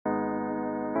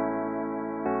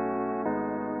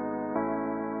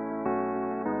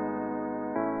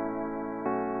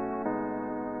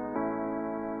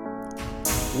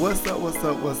What's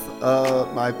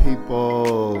up, my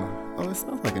people? Oh, it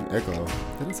sounds like an echo.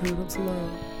 Did I turn it up too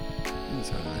loud? Let me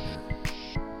try that again.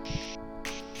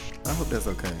 I hope that's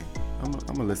okay. I'm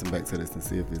gonna listen back to this and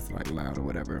see if it's like loud or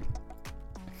whatever.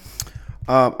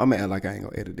 I'm gonna act like I ain't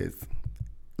gonna edit this.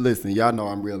 Listen, y'all know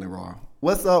I'm real and raw.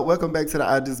 What's up? Welcome back to the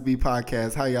I Just Be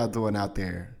podcast. How y'all doing out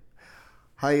there?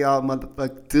 How y'all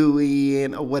motherfucker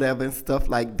doing or whatever and stuff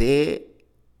like that?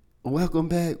 Welcome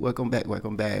back.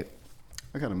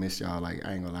 I kind of miss y'all. Like,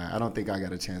 I ain't gonna lie. I don't think I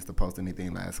got a chance to post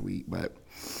anything last week, but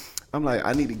I'm like,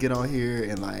 I need to get on here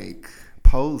and like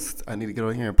post. I need to get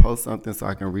on here and post something so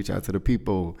I can reach out to the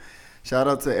people. Shout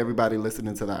out to everybody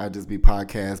listening to the I Just Be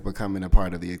podcast, becoming a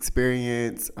part of the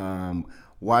experience,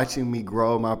 watching me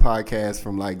grow my podcast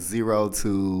from like 0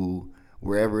 to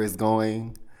wherever it's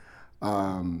going,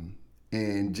 and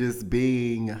just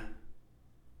being,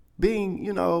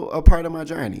 you know, a part of my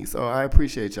journey. So I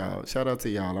appreciate y'all. Shout out to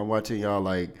y'all. I'm watching y'all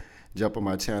like jump on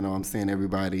my channel. I'm seeing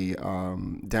everybody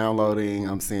downloading.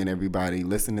 I'm seeing everybody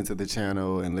listening to the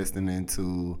channel and listening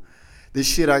to this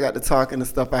shit I got to talk and the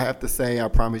stuff I have to say. I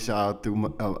promise y'all,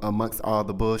 through amongst all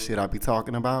the bullshit I be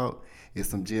talking about, is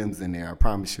some gems in there. I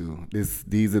promise you.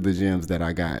 These are the gems that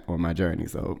I got on my journey.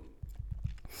 So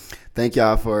thank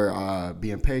y'all for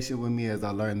being patient with me as I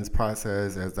learn this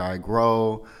process, as I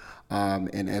grow,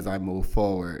 and as I move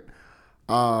forward.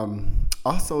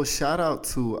 Also, shout out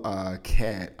to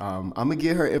Kat. I'm gonna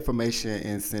get her information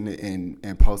and send it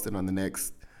and post it on the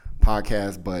next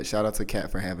podcast. But shout out to Kat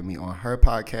for having me on her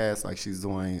podcast. Like, she's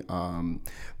doing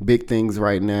big things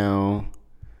right now.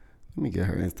 Let me get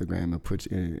her Instagram and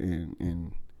put you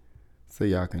in so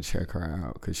y'all can check her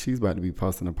out, because she's about to be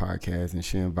posting a podcast, and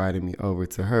she invited me over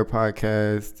to her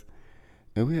podcast,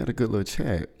 and we had a good little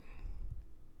chat.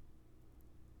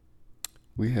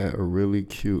 We had a really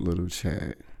cute little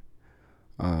chat.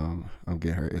 I'm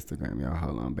getting her Instagram, y'all.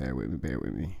 Hold on, bear with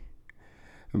me.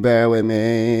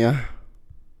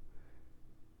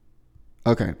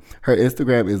 Okay, her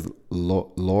Instagram is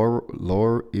Laura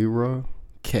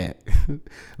Cat.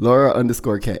 Laura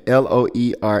 _ Cat.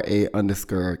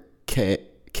 LOERA _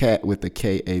 Cat with the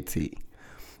KAT.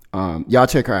 Y'all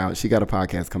check her out. She got a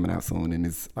podcast coming out soon, and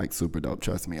it's like super dope.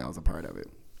 Trust me, I was a part of it.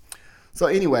 So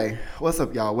anyway, what's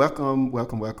up, y'all? Welcome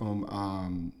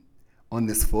on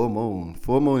this full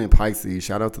moon in Pisces.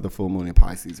 Shout out to the full moon in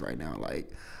Pisces right now. Like,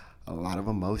 a lot of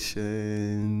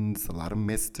emotions, a lot of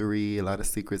mystery, a lot of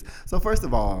secrets. So first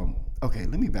of all, okay,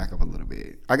 let me back up a little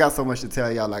bit. I got so much to tell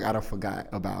y'all, like I done forgot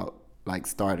about like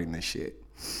starting this shit.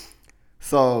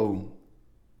 So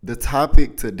the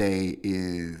topic today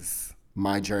is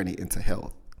my journey into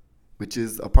health, which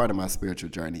is a part of my spiritual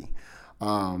journey.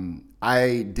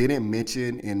 I didn't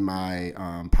mention in my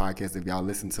podcast, if y'all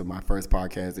listen to my first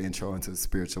podcast, Intro into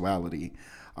Spirituality,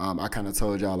 I kind of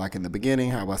told y'all like in the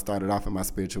beginning how I started off in my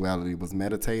spirituality was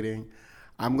meditating.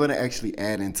 I'm going to actually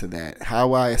add into that.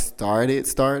 How I started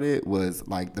was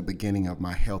like the beginning of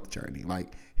my health journey.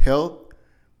 Like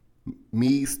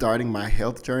me starting my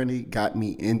health journey got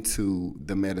me into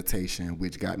the meditation,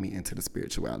 which got me into the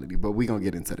spirituality. But we're going to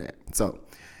get into that. So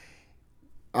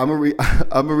I'm gonna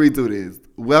redo this.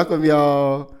 Welcome,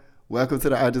 y'all. Welcome to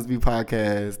the I Just Be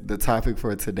podcast. The topic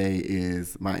for today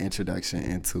is my introduction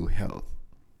into health,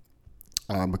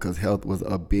 because health was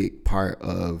a big part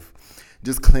of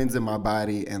just cleansing my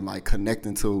body and like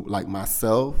connecting to like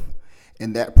myself,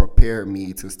 and that prepared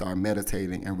me to start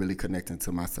meditating and really connecting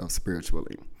to myself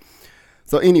spiritually.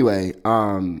 So anyway,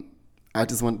 I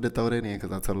just wanted to throw that in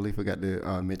because I totally forgot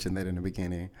to mention that in the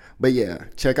beginning. But yeah,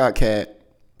 check out Kat.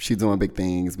 She's doing big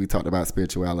things. We talked about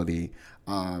spirituality.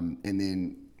 And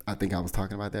then I think I was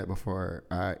talking about that before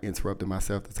I interrupted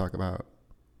myself to talk about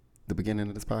the beginning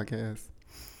of this podcast.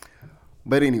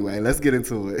 But anyway, let's get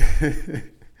into it.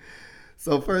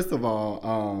 So first of all,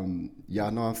 y'all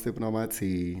know I'm sipping on my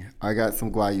tea. I got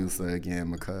some guayusa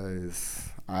again because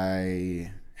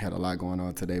I had a lot going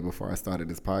on today before I started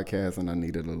this podcast, and I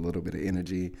needed a little bit of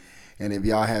energy. And if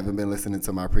y'all haven't been listening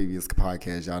to my previous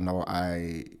podcast, y'all know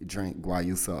I drink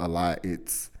guayusa a lot.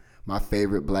 It's my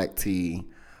favorite black tea.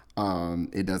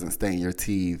 It doesn't stain your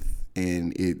teeth,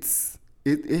 and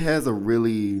it has a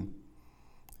really,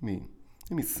 let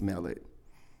me smell it.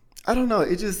 I don't know.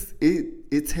 It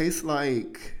tastes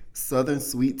like Southern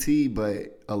sweet tea,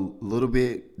 but a little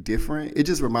bit different. It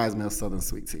just reminds me of Southern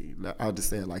sweet tea. I'll just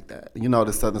say it like that. You know,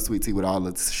 the Southern sweet tea with all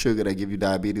the sugar that give you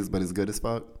diabetes, but it's good as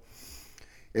fuck.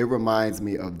 It reminds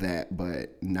me of that,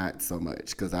 but not so much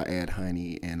because I add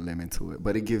honey and lemon to it.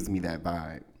 But it gives me that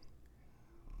vibe.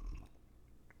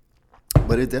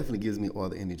 But it definitely gives me all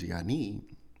the energy I need.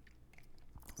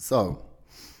 So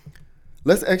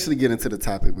let's actually get into the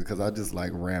topic because I just like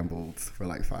rambled for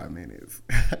like 5 minutes.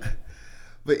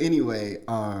 But anyway,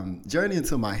 journey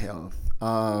into my health.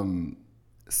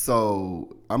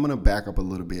 So I'm gonna back up a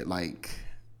little bit. Like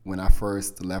when I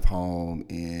first left home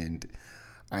and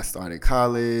I started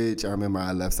college. I remember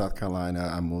I left South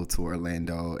Carolina. I moved to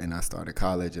Orlando and I started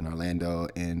college in Orlando.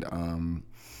 And I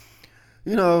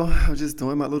was just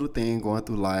doing my little thing, going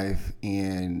through life,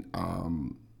 and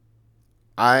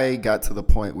I got to the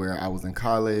point where I was in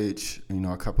college,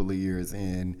 a couple of years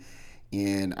in,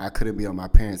 and I couldn't be on my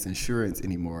parents' insurance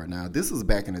anymore. Now, this was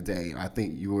back in the day. I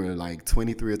think you were like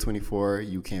 23 or 24,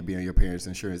 you can't be on your parents'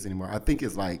 insurance anymore. I think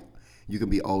it's like you can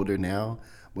be older now,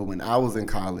 but when I was in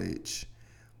college,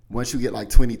 once you get like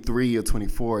 23 or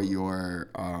 24, you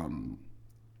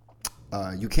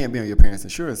can't be on your parents'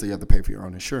 insurance, so you have to pay for your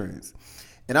own insurance.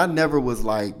 And I never was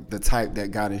like the type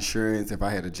that got insurance if I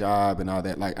had a job and all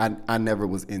that. Like I never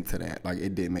was into that. Like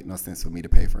it didn't make no sense for me to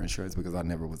pay for insurance because I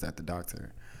never was at the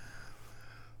doctor.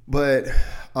 But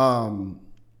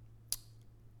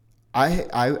I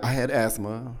had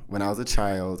asthma when I was a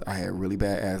child. I had really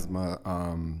bad asthma.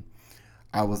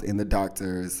 I was in the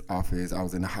doctor's office. I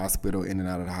was in the hospital, in and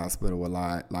out of the hospital a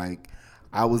lot. Like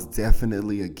I was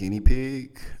definitely a guinea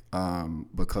pig.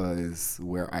 Because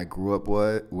where I grew up,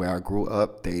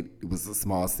 it was a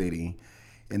small city,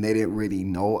 and they didn't really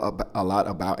know a lot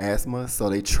about asthma. So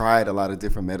they tried a lot of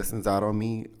different medicines out on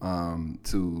me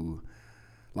to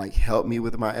like help me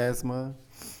with my asthma.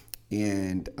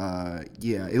 And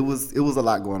it was a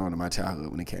lot going on in my childhood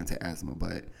when it came to asthma.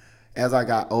 But as I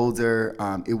got older,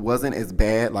 it wasn't as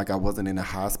bad. Like I wasn't in the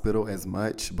hospital as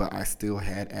much, but I still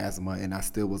had asthma, and I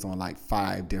still was on like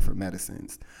 5 different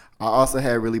medicines. I also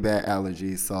had really bad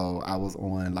allergies, so I was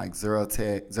on like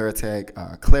Zyrtec,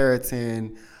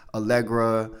 Claritin,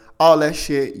 Allegra, all that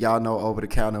shit. Y'all know over the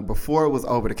counter. Before it was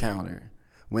over the counter,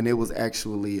 when it was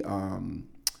actually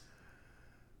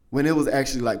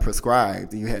like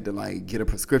prescribed, and you had to like get a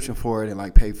prescription for it and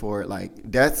like pay for it.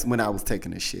 Like that's when I was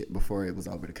taking the shit before it was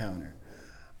over the counter.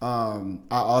 I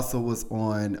also was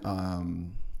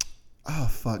on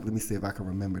let me see if I can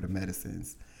remember the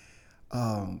medicines.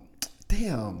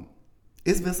 Damn,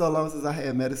 it's been so long since I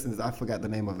had medicines, I forgot the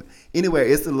name of it. Anyway,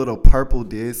 it's a little purple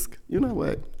disc. You know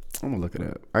what? I'm gonna look it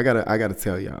up. I gotta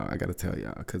tell y'all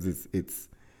because it's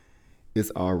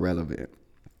all relevant.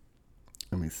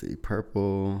 Let me see.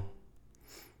 Purple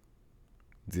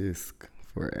disc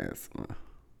for asthma.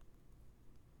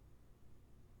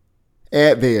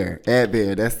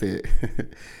 Advair, that's it.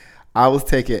 I was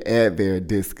taking Advair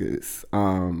Discus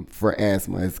for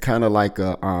asthma. It's kind of like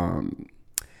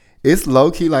it's low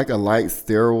key like a light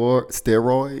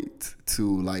steroid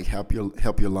to like help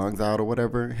your lungs out or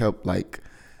whatever. Help like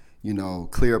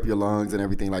clear up your lungs and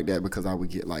everything like that, because I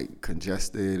would get like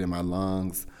congested in my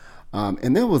lungs.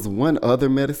 And there was one other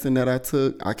medicine that I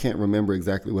took. I can't remember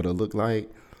exactly what it looked like,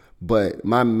 but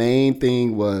my main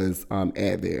thing was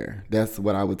Advair. That's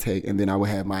what I would take, and then I would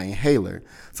have my inhaler.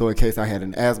 So in case I had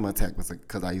an asthma attack,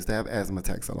 because I used to have asthma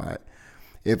attacks a lot.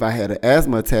 If I had an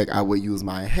asthma attack, I would use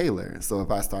my inhaler. So if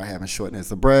I start having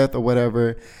shortness of breath or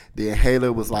whatever, the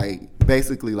inhaler was like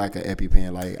basically like an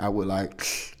EpiPen. Like I would like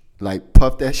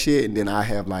puff that shit, and then I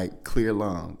have like clear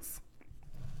lungs.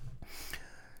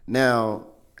 Now,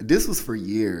 this was for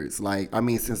years. Like, I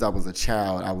mean, since I was a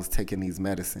child, I was taking these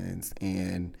medicines.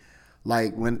 And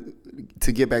like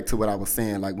to get back to what I was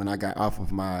saying, like when I got off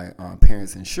of my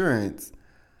parents' insurance,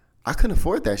 I couldn't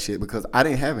afford that shit because I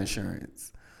didn't have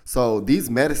insurance. So these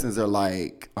medicines are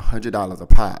like $100 a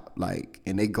pop, like,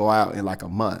 and they go out in like a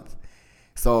month.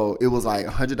 So it was like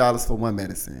 $100 for one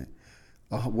medicine,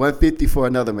 $150 for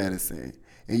another medicine.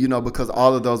 And because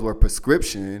all of those were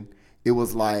prescription, it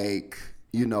was like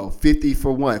 50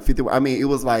 for one, 50. I mean, it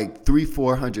was like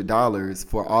 $300-$400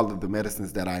 for all of the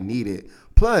medicines that I needed.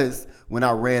 Plus, when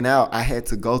I ran out, I had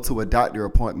to go to a doctor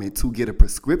appointment to get a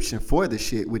prescription for the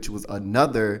shit, which was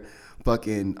another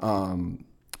fucking,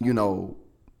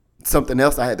 something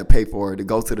else I had to pay for to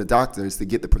go to the doctors to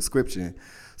get the prescription.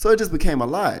 So it just became a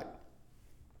lot.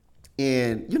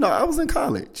 And, I was in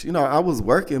college. I was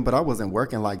working, but I wasn't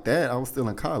working like that. I was still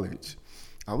in college.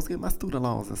 I was getting my student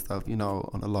loans and stuff,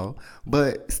 on the low.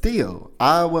 But still,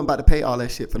 I wasn't about to pay all that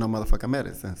shit for no motherfucking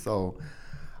medicine. So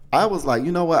I was like,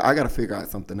 you know what? I got to figure out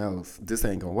something else. This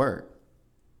ain't going to work.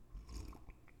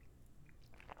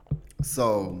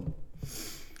 So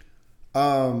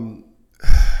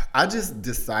I just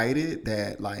decided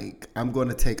that, like, I'm going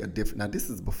to take a different... Now, this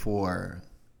is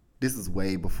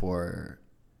way before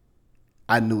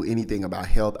I knew anything about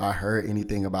health. I heard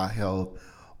anything about health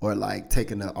or like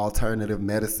taking the alternative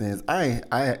medicines.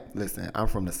 Listen, I'm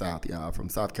from the South, y'all, from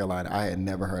South Carolina. I had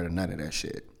never heard of none of that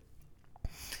shit.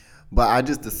 But I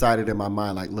just decided in my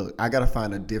mind, like, look, I got to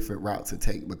find a different route to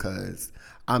take because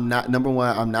I'm not, number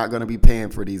one, I'm not going to be paying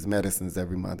for these medicines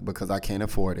every month because I can't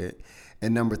afford it.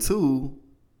 And number two,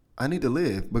 I need to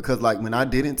live because, like, when I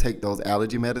didn't take those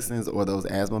allergy medicines or those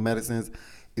asthma medicines,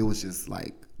 it was just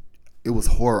like, it was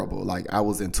horrible. Like, I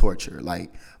was in torture.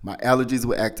 Like, my allergies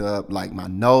would act up. Like, my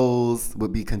nose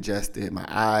would be congested. My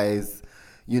eyes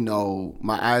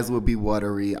would be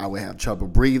watery. I would have trouble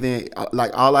breathing.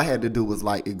 Like, all I had to do was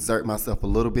like exert myself a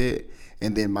little bit,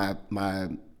 and then my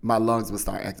lungs would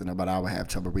start acting up, but I would have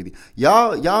trouble breathing.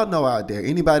 Y'all know out there,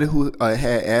 anybody who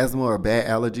had asthma or bad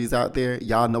allergies out there,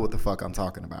 y'all know what the fuck I'm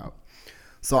talking about.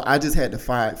 So I just had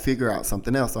to figure out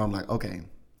something else. So I'm like, okay,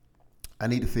 I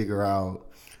need to figure out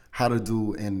how to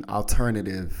do an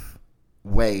alternative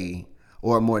way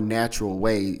or a more natural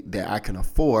way that I can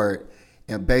afford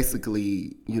and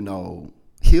basically,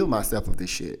 heal myself of this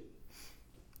shit.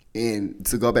 And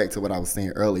to go back to what I was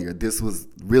saying earlier, this was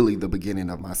really the beginning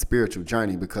of my spiritual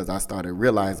journey because I started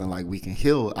realizing like we can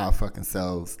heal our fucking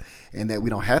selves and that we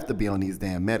don't have to be on these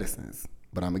damn medicines.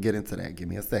 But I'm gonna get into that. Give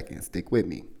me a second. Stick with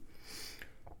me.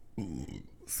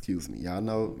 Excuse me. Y'all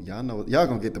know, y'all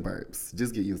gonna get the burps.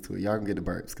 Just get used to it. Y'all gonna get the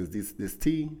burps because this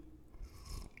tea.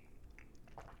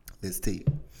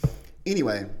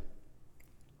 Anyway,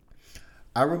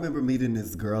 I remember meeting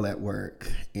this girl at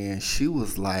work, and she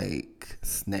was like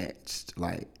snatched.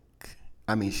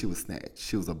 She was snatched.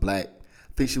 She was a black. I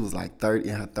think she was like 30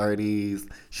 in her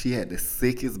 30s. She had the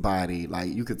sickest body.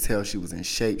 Like, you could tell she was in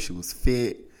shape. She was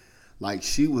fit. Like,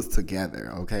 she was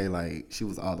together. Okay, like she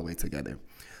was all the way together.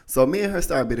 So me and her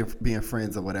started being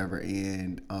friends or whatever,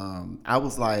 and I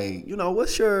was like,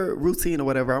 what's your routine or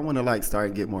whatever? I want to like start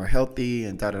and get more healthy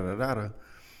and da da da da da.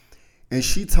 And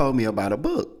she told me about a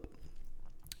book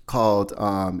called, and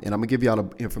I'm gonna give y'all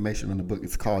the information on the book.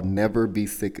 It's called Never Be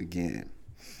Sick Again.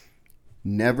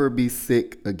 Never Be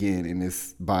Sick Again, and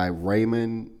it's by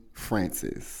Raymond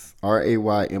Francis.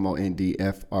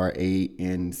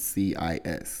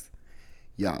 RaymondFrancis.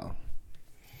 Y'all,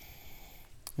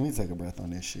 let me take a breath on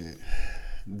this shit.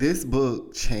 This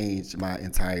book changed my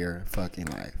entire fucking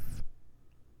life.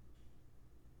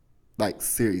 Like,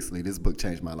 seriously, this book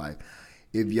changed my life.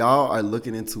 If y'all are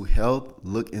looking into health,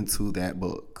 look into that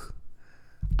book.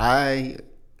 I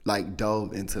like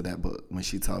dove into that book when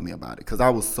she told me about it because I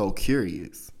was so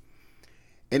curious.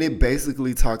 And it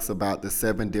basically talks about the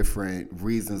 7 different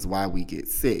reasons why we get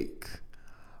sick.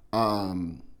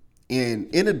 And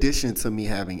in addition to me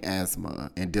having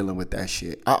asthma and dealing with that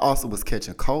shit, I also was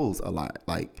catching colds a lot.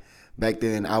 Like, back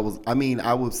then I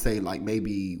would say like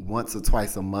maybe once or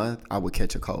twice a month I would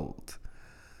catch a cold.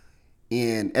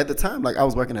 And at the time, like, I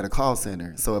was working at a call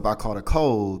center. So if I caught a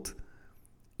cold,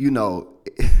 being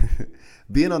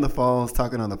on the phones,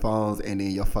 talking on the phones, and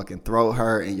then your fucking throat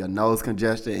hurt and your nose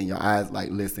congestion and your eyes, like,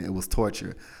 listen, it was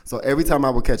torture. So every time I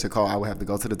would catch a cold, I would have to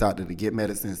go to the doctor to get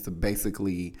medicines to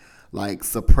basically, like,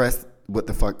 suppress what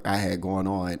the fuck I had going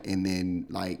on. And then,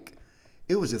 like,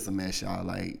 it was just a mess, y'all.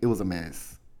 Like, it was a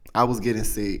mess. I was getting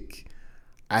sick.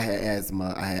 I had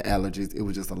asthma. I had allergies. It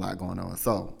was just a lot going on.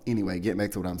 So anyway, get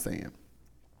back to what I'm saying.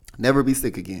 Never Be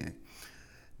Sick Again.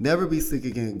 Never Be Sick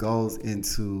Again goes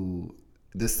into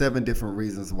the 7 different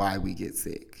reasons why we get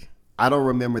sick. I don't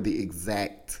remember the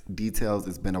exact details.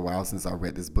 It's been a while since I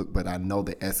read this book, but I know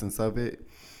the essence of it.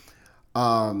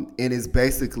 And it's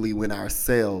basically when our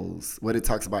cells, what it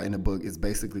talks about in the book is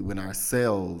basically when our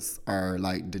cells are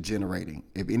like degenerating.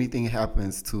 If anything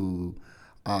happens to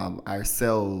our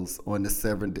cells on the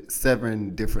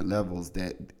seven different levels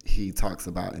that he talks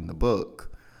about in the book,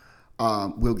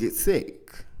 we'll get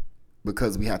sick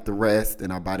because we have to rest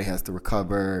and our body has to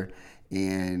recover,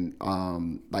 and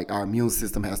like our immune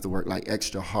system has to work like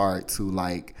extra hard to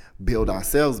like build our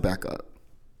cells back up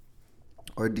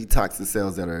or detox the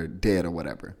cells that are dead or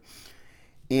whatever.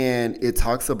 And it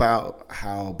talks about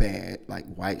how bad like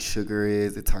white sugar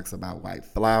is. It talks about white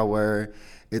flour.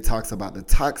 It talks about the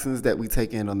toxins that we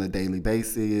take in on a daily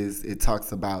basis. It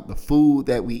talks about the food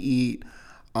that we eat.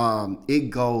 It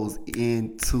goes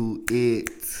into it.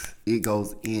 It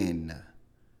goes in.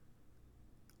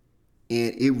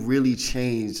 And it really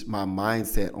changed my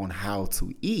mindset on how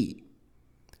to eat.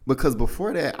 Because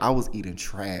before that, I was eating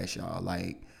trash, y'all.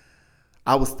 Like,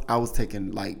 I was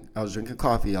drinking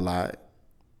coffee a lot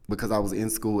because I was in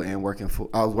school and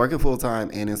I was working full time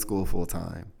and in school full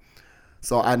time.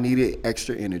 So I needed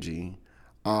extra energy.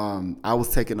 I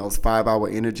was taking those 5-hour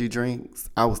energy drinks.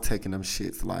 I was taking them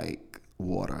shits like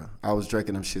water. I was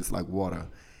drinking them shits like water.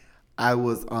 I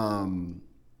was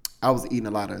I was eating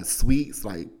a lot of sweets,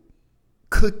 like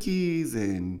cookies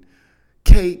and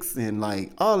cakes and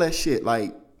like all that shit.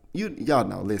 Like y'all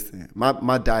know, listen,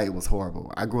 my diet was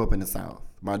horrible. I grew up in the South.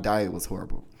 My diet was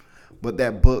horrible. But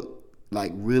that book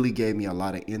like really gave me a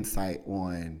lot of insight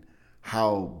on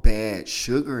how bad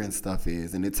sugar and stuff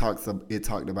is. And it talked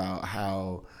about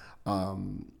how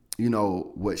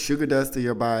what sugar does to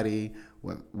your body,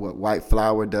 what white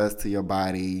flour does to your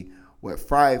body, what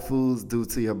fried foods do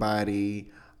to your body.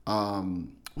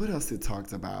 What else it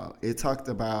talked about? It talked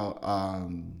about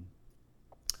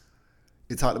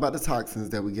the toxins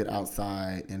that we get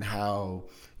outside and how,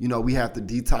 we have to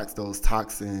detox those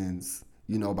toxins,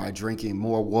 by drinking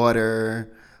more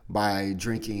water, by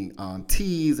drinking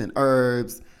teas and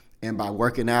herbs, and by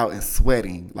working out and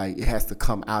sweating. Like, it has to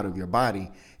come out of your body.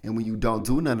 And when you don't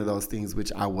do none of those things,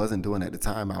 which I wasn't doing at the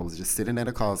time, I was just sitting at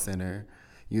a call center,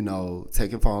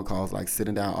 taking phone calls, like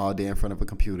sitting down all day in front of a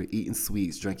computer, eating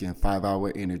sweets, drinking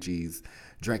 5-hour energies,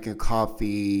 drinking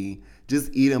coffee, just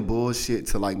eating bullshit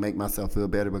to like make myself feel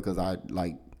better because I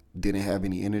like didn't have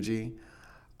any energy.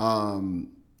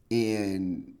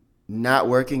 And not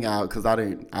working out because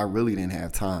I really didn't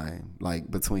have time, like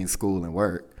between school and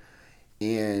work.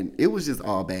 And it was just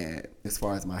all bad as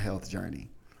far as my health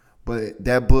journey. But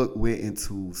that book went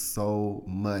into so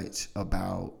much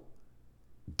about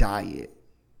diet.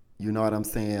 You know what I'm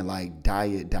saying? Like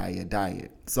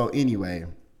diet. So anyway,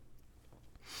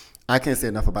 I can't say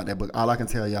enough about that book. All I can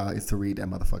tell y'all is to read that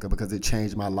motherfucker because it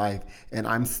changed my life. And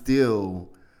I'm still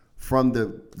from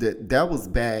that was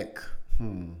back,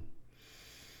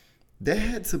 that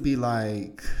had to be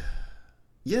like,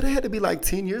 that had to be like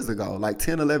 10 years ago, like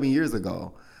 10, 11 years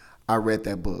ago. I read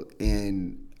that book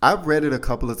and I've read it a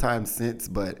couple of times since,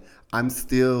 but I'm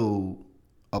still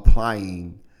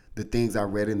applying the things I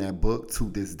read in that book to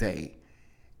this day.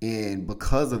 And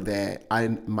because of that,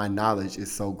 my knowledge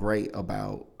is so great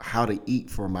about how to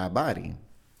eat for my body.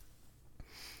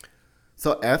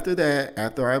 So after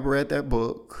I read that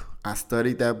book, I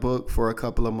studied that book for a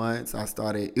couple of months.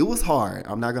 It was hard.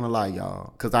 I'm not going to lie,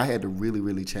 y'all, because I had to really,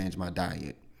 really change my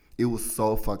diet. It was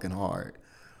so fucking hard.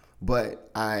 But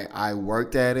I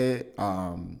worked at it.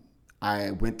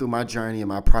 I went through my journey and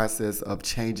my process of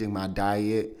changing my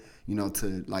diet,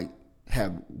 to like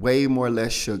have way more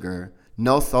less sugar.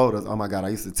 No sodas. Oh my God, I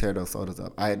used to tear those sodas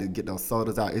up. I had to get those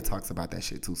sodas out. It talks about that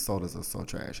shit too. Sodas are so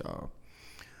trash, y'all.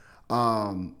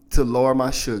 To lower my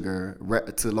sugar,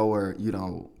 to lower,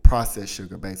 processed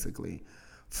sugar, basically.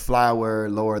 Flour,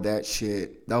 lower that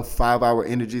shit. Those 5-hour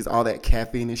energies, all that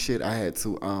caffeine and shit, I had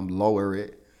to lower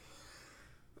it.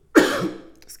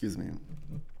 Excuse me.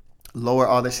 Lower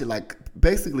all that shit, like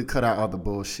basically cut out all the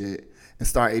bullshit and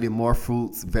start eating more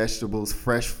fruits, vegetables,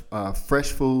 fresh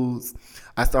foods.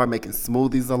 I started making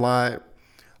smoothies a lot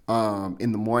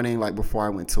in the morning, like before I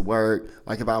went to work.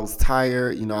 Like if I was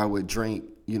tired, I would drink,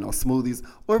 smoothies.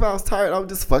 Or if I was tired, I would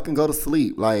just fucking go to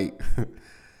sleep. Like,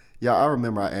 yeah, I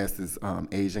remember I asked this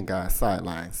Asian guy, side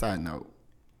note.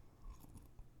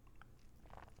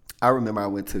 I remember I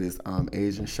went to this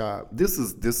Asian shop. This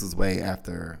is way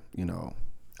after,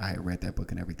 I had read that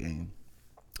book and everything.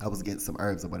 I was getting some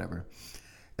herbs or whatever.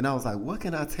 And I was like, what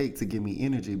can I take to give me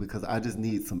energy? Because I just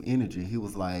need some energy. He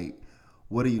was like,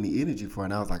 what do you need energy for?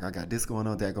 And I was like, I got this going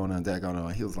on, that going on, that going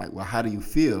on. He was like, well, how do you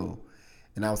feel?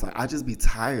 And I was like, I just be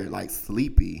tired, like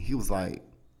sleepy. He was like,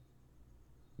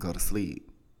 go to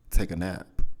sleep, take a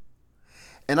nap.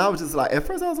 And I was just like, at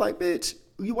first I was like, bitch,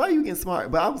 why are you getting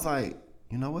smart? But I was like,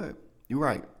 you know what? You're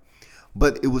right.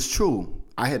 But it was true.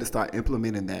 I had to start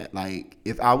implementing that. Like,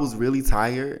 if I was really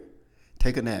tired,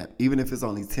 take a nap, even if it's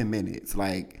only 10 minutes.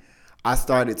 Like, I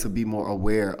started to be more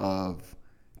aware of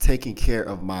taking care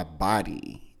of my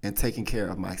body and taking care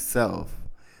of myself,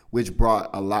 which brought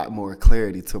a lot more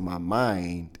clarity to my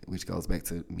mind, which goes back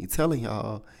to me telling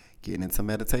y'all, getting into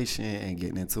meditation and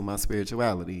getting into my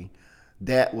spirituality.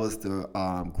 That was the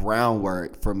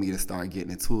groundwork for me to start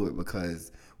getting into it,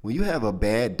 because when you have a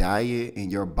bad diet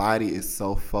and your body is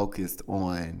so focused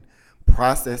on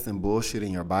processing bullshit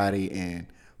in your body and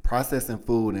processing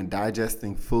food and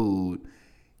digesting food,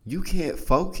 you can't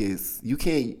focus.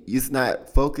 It's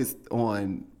not focused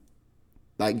on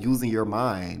like using your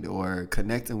mind or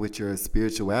connecting with your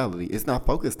spirituality. It's not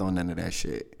focused on none of that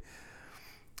shit.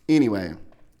 Anyway,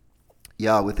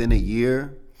 y'all, within a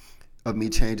year of me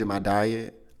changing my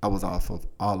diet, I was off of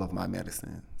all of my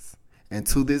medicines. And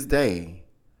to this day,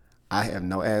 I have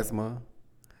no asthma.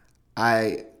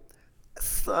 I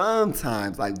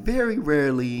sometimes, like very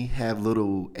rarely, have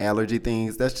little allergy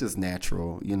things. That's just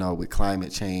natural, with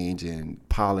climate change and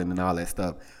pollen and all that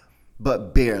stuff.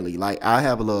 but barely. Like I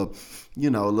have a little, a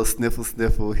little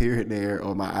sniffle here and there,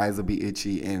 or my eyes will be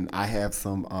itchy, and I have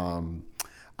some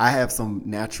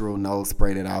natural nose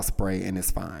spray that I'll spray, and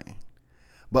it's fine.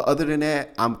 But other than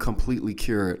that, I'm completely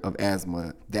cured of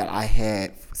asthma that I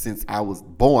had since I was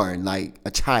born, like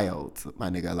a child, my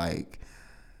nigga, like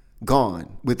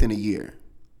gone within a year.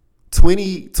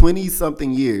 20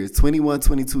 something years, 21,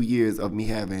 22 years of me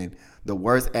having the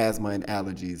worst asthma and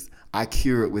allergies, I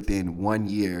cured within 1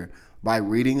 year by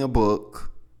reading a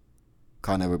book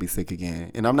called Never Be Sick Again.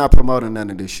 And I'm not promoting none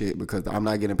of this shit because I'm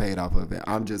not getting paid off of it.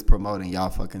 I'm just promoting y'all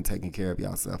fucking taking care of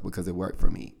yourself because it worked for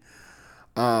me.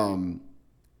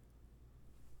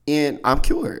 And I'm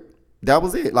cured. That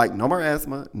was it. Like, no more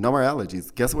asthma, no more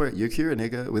allergies. Guess what? You're cured,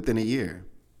 nigga, within a year.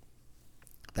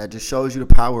 That just shows you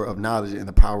the power of knowledge and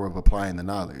the power of applying the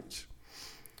knowledge.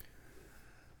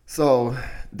 So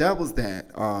that was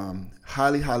that.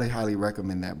 Highly, highly, highly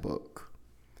recommend that book.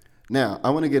 Now, I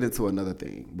want to get into another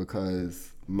thing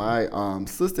because my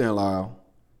sister-in-law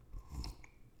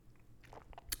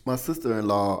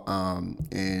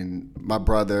and my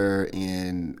brother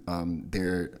and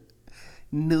their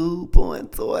newborn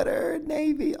daughter,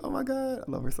 Navy. Oh my God, I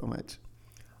love her so much.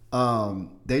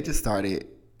 They just started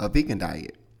a vegan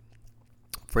diet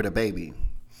for the baby.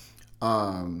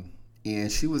 And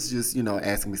she was just,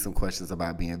 asking me some questions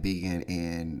about being vegan.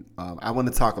 And I want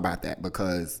to talk about that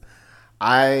because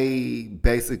I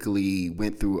basically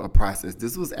went through a process.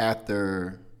 This was,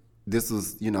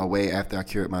 way after I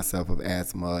cured myself of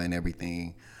asthma and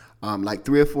everything. Like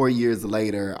 3 or 4 years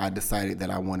later, I decided that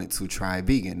I wanted to try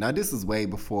vegan. Now, this is way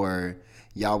before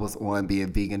y'all was on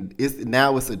being vegan. It's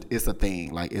a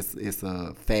thing. Like it's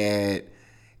a fad.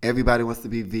 Everybody wants to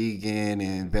be vegan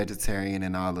and vegetarian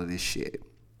and all of this shit.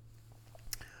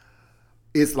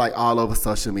 It's like all over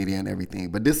social media and everything.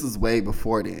 But this is way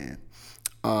before then.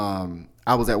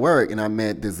 I was at work and I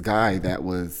met this guy that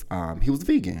was he was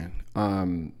vegan.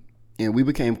 And we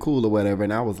became cool or whatever.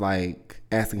 And I was like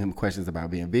asking him questions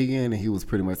about being vegan. And he was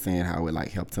pretty much saying how it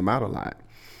like helped him out a lot.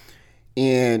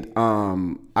 And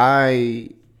I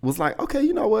was like, okay,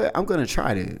 you know what? I'm going to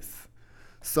try this.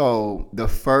 So the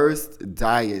first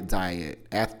diet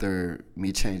after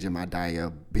me changing my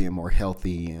diet, being more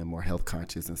healthy and more health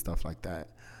conscious and stuff like that,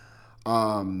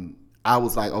 I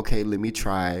was like, okay, let me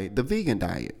try the vegan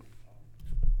diet.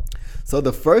 So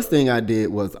the first thing I did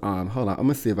was, hold on, I'm going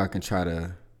to see if I can try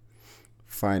to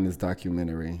find this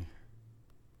documentary.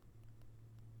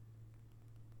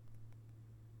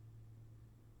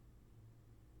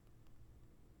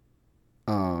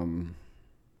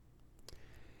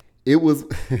 It was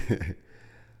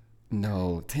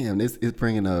no, damn, this is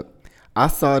bringing up. I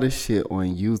saw this shit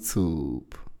on YouTube.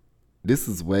 This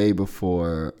is way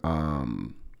before.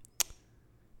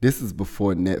 This is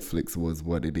before Netflix was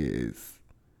what it is.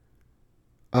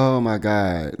 Oh my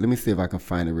God! Let me see if I can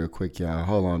find it real quick, y'all.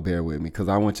 Hold on, bear with me, cause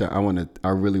I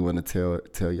really want to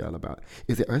tell y'all about.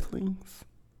 Is it Earthlings?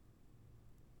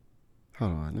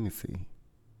 Hold on, let me see.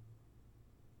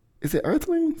 Is it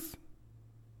Earthlings?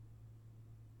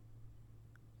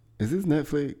 Is this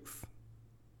Netflix?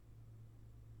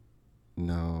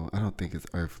 No, I don't think it's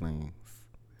Earthlings.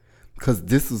 Because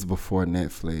this was before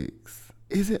Netflix.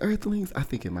 Is it Earthlings? I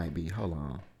think it might be. Hold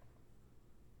on.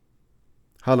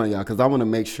 Hold on, y'all, because I want to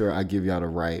make sure I give y'all the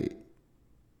right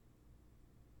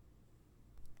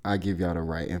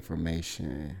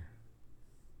information.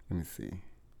 Let me see.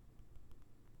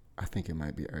 I think it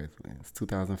might be Earthlings.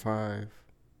 2005.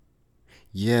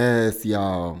 Yes,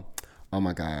 y'all. Oh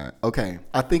my God. Okay.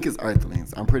 I think it's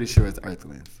Earthlings. I'm pretty sure it's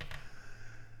Earthlings.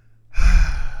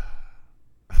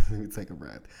 Let me take a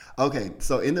breath. Okay.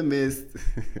 So in the midst,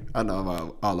 I know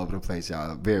I'm all over the place,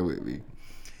 y'all. Bear with me.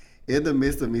 In the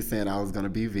midst of me saying I was going to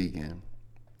be vegan,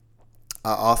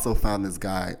 I also found this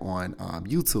guy on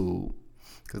YouTube,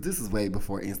 because this is way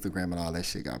before Instagram and all that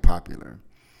shit got popular.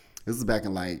 This was back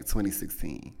in like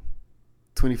 2015,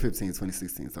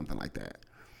 2016, something like that.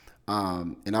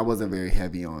 And I wasn't very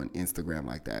heavy on Instagram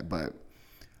like that, but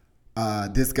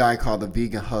this guy called The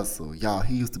Vegan Hustle, y'all,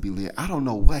 he used to be lit. I don't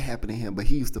know what happened to him, but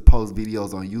he used to post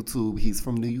videos on YouTube. He's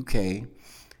from the UK,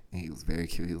 and he was very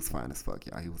cute. He was fine as fuck,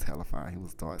 y'all. He was hella fine. He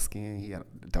was dark skinned. He had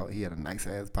a nice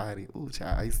ass body. Ooh,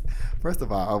 child. First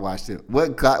of all, I watched it.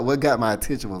 What got my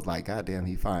attention was like, goddamn,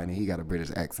 he fine, and he got a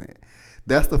British accent.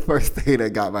 That's the first thing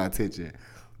that got my attention.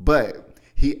 But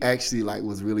he actually like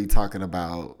was really talking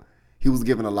about. He was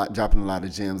dropping a lot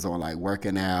of gems on like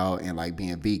working out and like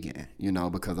being vegan,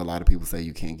 because a lot of people say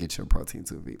you can't get your protein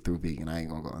through vegan. I ain't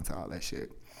gonna go into all that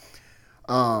shit.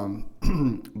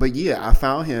 But yeah, I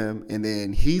found him, and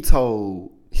then he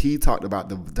he talked about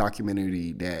the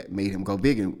documentary that made him go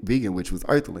vegan, which was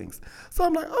Earthlings. So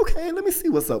I'm like, okay, let me see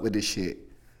what's up with this shit.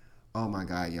 Oh my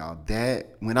God, y'all.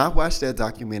 When I watched that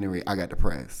documentary, I got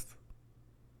depressed.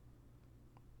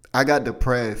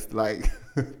 Like,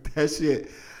 that shit.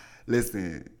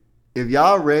 Listen, if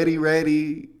y'all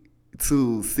ready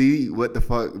to see what the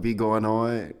fuck be going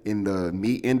on in the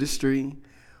meat industry,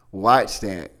 watch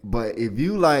that. But if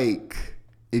you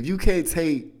can't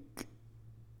take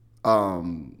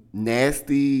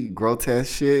nasty,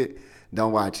 grotesque shit,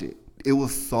 don't watch it. It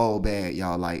was so bad,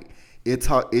 y'all. Like,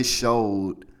 it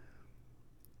showed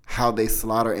how they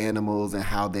slaughter animals and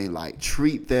how they like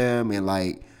treat them, and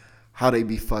like how they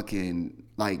be fucking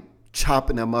like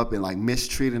chopping them up and like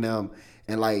mistreating them.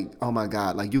 And like, oh my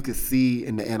God, like you could see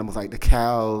in the animals, like the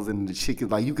cows and the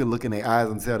chickens, like you can look in their eyes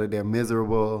and tell that they're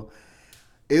miserable.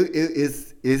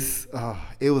 It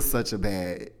was such a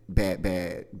bad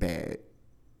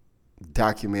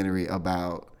documentary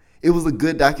about. It was a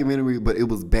good documentary, but it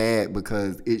was bad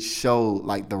because it showed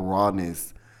like the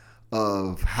rawness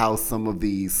of how some of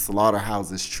these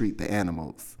slaughterhouses treat the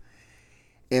animals.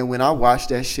 And when I watched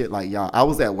that shit, like, y'all, I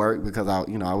was at work because I was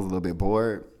a little bit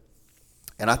bored.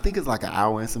 And I think it's like an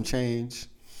hour and some change.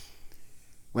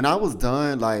 When I was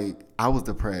done, like, I was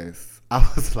depressed. I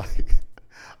was like,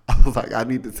 I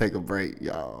need to take a break,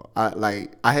 y'all. I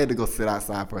had to go sit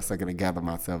outside for a second to gather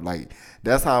myself. Like,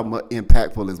 that's how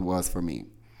impactful this was for me.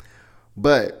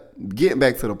 But getting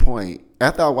back to the point,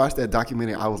 after I watched that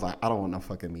documentary, I was like, I don't want no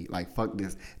fucking meat. Like, fuck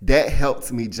this. That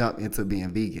helped me jump into being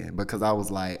vegan because I was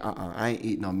like, I ain't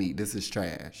eating no meat. This is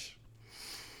trash.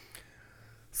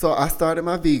 So I started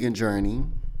my vegan journey.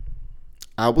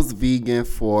 I was vegan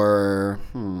for,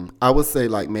 I would say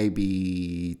like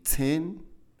maybe 10,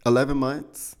 11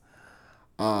 months.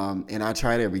 And I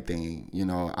tried everything. You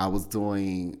know, I was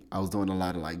doing a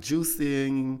lot of like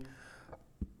juicing.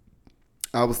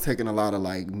 I was taking a lot of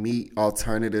like meat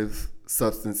alternative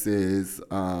substances.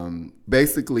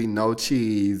 Basically no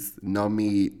cheese, no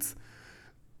meat,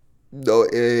 no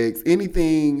eggs,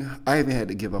 anything. I even had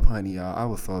to give up honey, y'all. I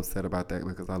was so upset about that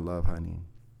because I love honey.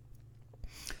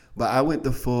 But I went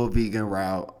the full vegan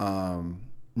route.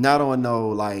 Not on no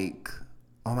like,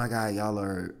 oh my God, y'all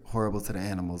are horrible to the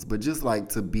animals, but just like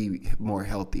to be more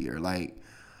healthier. Like,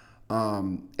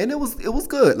 and it was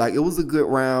good. Like, it was a good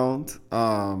round.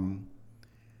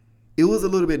 It was a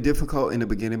little bit difficult in the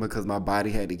beginning because my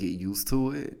body had to get used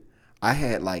to it. I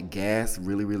had like gas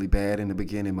really, really bad in the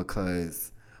beginning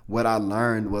because what I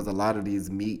learned was a lot of these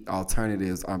meat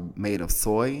alternatives are made of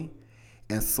soy.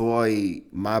 And soy,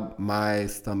 my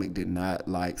stomach did not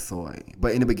like soy.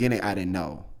 But in the beginning, I didn't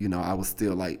know. You know, I was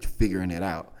still like figuring it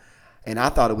out. And I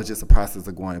thought it was just a process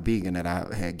of going vegan that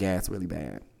I had gas really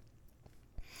bad.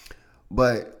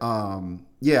 But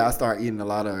yeah, I started eating a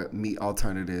lot of meat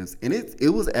alternatives. And it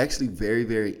was actually very,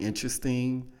 very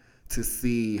interesting to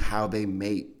see how they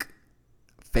make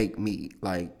fake meat.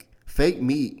 Like, fake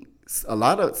meat, some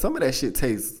of that shit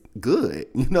tastes good.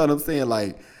 You know what I'm saying?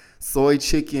 Like, soy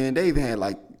chicken, they even had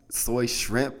like soy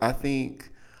shrimp, I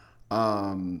think.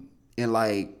 And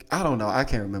like, I don't know, I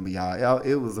can't remember, y'all.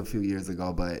 It was a few years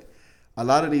ago, but a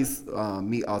lot of these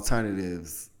meat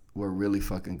alternatives were really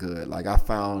fucking good. Like, I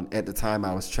found at the time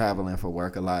I was traveling for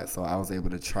work a lot, so I was able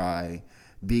to try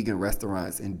vegan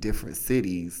restaurants in different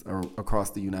cities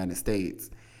across the United States.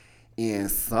 And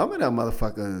some of them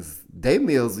motherfuckers, they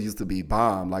meals used to be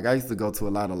bomb. Like, I used to go to a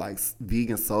lot of like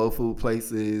vegan soul food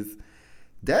places.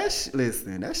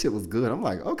 Listen, that shit was good. I'm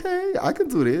like, okay, I can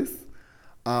do this.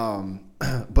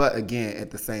 But again,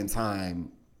 at the same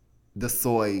time, the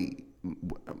soy,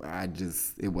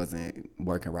 it wasn't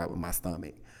working right with my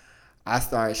stomach. I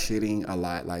started shitting a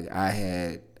lot. Like,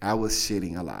 I was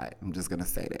shitting a lot. I'm just gonna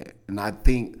say that. And I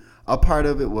think a part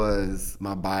of it was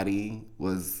my body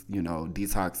was,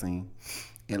 detoxing.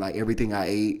 And like everything I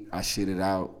ate, I shit it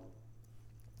out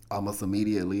almost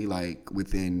immediately, like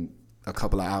within a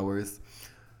couple of hours.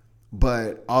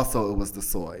 But also it was the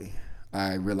soy.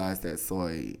 I realized that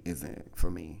soy isn't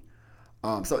for me.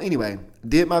 So anyway,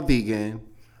 did my vegan.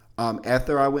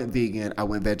 After I went vegan, I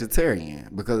went vegetarian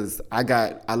because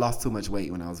I lost too much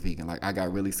weight when I was vegan. Like, I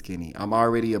got really skinny. I'm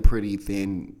already a pretty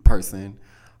thin person.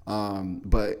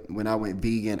 But when I went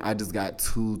vegan, I just got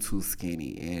too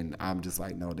skinny, and I'm just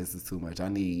like, no, this is too much. I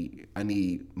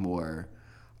need more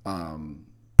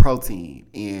protein.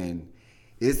 And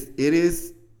it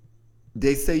is.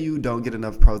 They say you don't get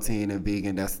enough protein in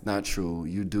vegan. That's not true.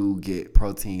 You do get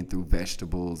protein through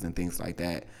vegetables and things like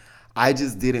that. I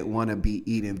just didn't want to be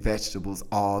eating vegetables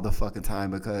all the fucking time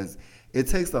because it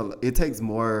takes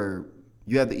more.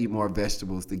 You have to eat more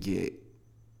vegetables to get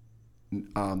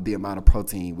the amount of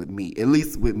protein with meat. At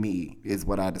least with me is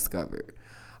what I discovered.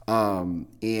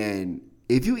 And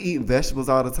if you eat vegetables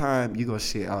all the time, you're going to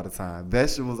shit all the time.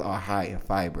 Vegetables are high in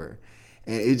fiber.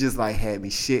 And it just like had me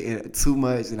shitting too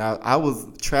much. And I was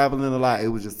traveling a lot. It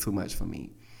was just too much for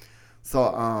me.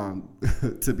 So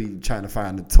to be trying to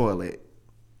find the toilet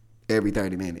every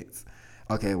 30 minutes.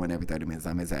 Okay, it wasn't every 30 minutes.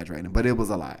 I'm exaggerating. But it was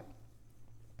a lot.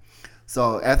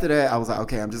 So after that, I was like,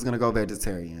 okay, I'm just going to go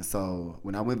vegetarian. So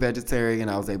when I went vegetarian,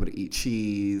 I was able to eat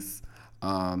cheese,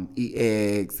 eat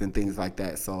eggs and things like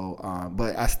that. So,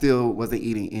 but I still wasn't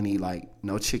eating any, like,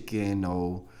 no chicken,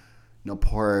 no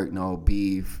pork, no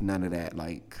beef, none of that.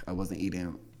 Like, I wasn't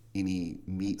eating any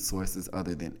meat sources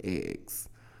other than eggs.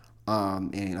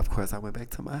 And of course I went back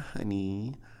to my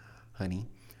honey.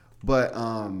 But,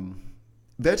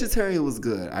 vegetarian was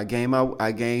good. I gained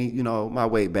my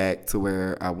weight back to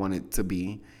where I wanted to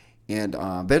be. And,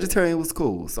 vegetarian was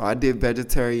cool. So I did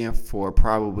vegetarian for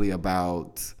probably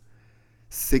about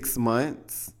 6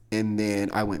 months. And then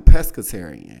I went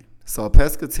pescatarian. So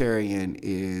pescatarian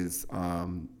is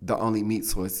the only meat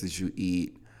sources you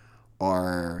eat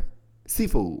are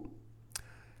seafood.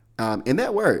 And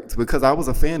that worked because I was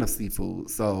a fan of seafood.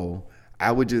 So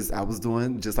I was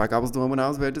doing just like I was doing when I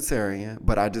was vegetarian,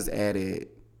 but I just added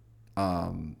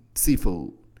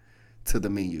seafood to the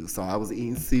menu. So I was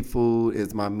eating seafood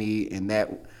as my meat, and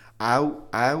that I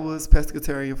was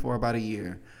pescatarian for about a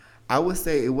year. I would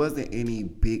say it wasn't any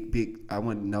big. I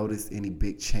wouldn't notice any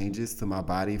big changes to my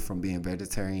body from being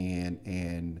vegetarian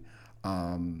and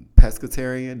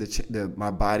pescatarian.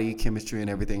 My body chemistry and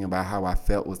everything about how I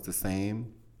felt was the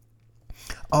same.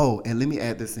 Oh, and let me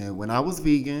add this in. When I was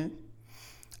vegan,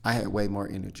 I had way more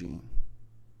energy.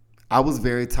 I was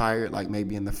very tired, like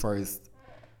maybe in the first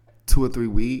 2 or 3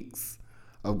 weeks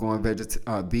of going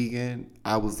vegan.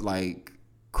 I was like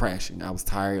crashing. I was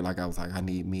tired. Like I was like, I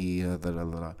need meat.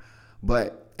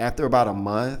 But after about a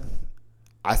month,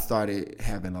 I started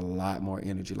having a lot more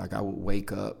energy. Like I would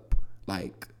wake up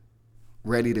like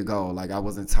ready to go. Like I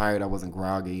wasn't tired. I wasn't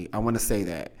groggy. I want to say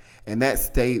that. And that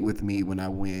stayed with me when I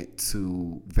went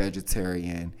to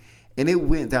vegetarian. And it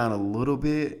went down a little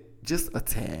bit, just a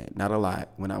tad, not a lot,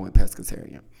 when I went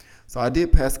pescatarian. So I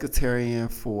did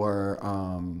pescatarian for,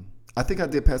 I think I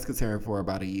did pescatarian for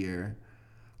about a year.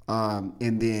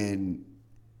 And then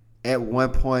at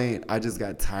one point, I just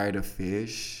got tired of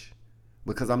fish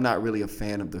because I'm not really a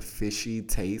fan of the fishy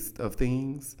taste of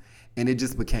things. And it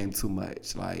just became too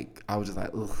much. Like, I was just like,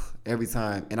 ugh, every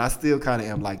time. And I still kind of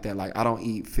am like that. Like, I don't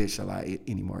eat fish a lot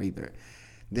anymore either.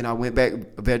 Then I went back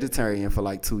vegetarian for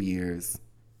like 2 years.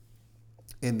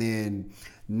 And then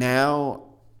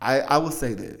now, I will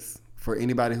say this. For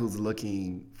anybody who's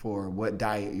looking for what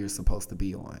diet you're supposed to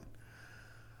be on.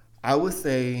 I would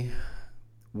say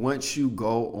once you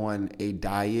go on a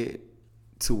diet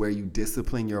to where you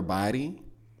discipline your body,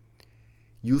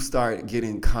 you start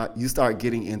getting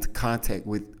into contact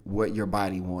with what your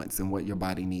body wants and what your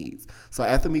body needs. So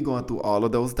after me going through all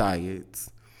of those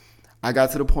diets, I got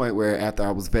to the point where after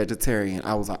I was vegetarian,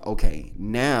 I was like, okay,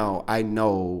 now I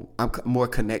know I'm more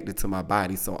connected to my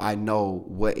body, so I know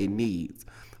what it needs.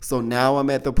 So now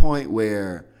I'm at the point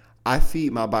where I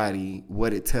feed my body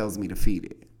what it tells me to feed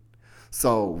it.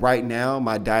 So right now,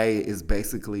 my diet is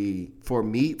basically, for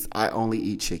meats, I only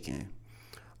eat chicken.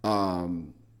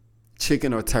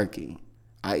 Chicken or turkey.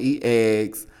 I eat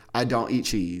eggs. I don't eat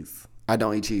cheese.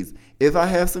 If I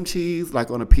have some cheese,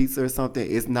 like on a pizza or something,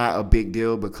 it's not a big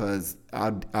deal because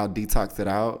I'll detox it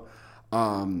out.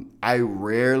 I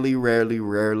rarely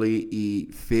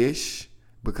eat fish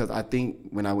because I think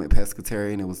when I went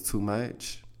pescatarian, it was too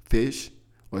much fish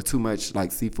or too much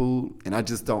like seafood, and I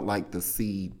just don't like this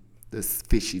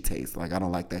fishy taste. Like I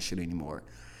don't like that shit anymore.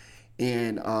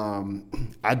 And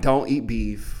I don't eat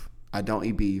beef.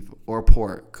 Or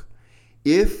pork.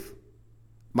 If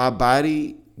my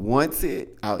body wants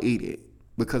it, I'll eat it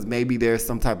because maybe there's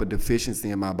some type of deficiency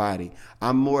in my body.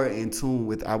 I'm more in tune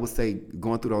with, I would say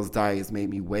going through those diets made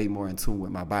me way more in tune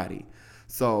with my body.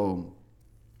 So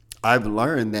I've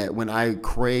learned that when I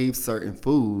crave certain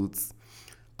foods,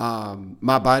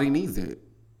 my body needs it.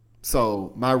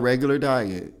 So my regular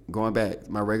diet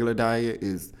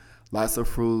is lots of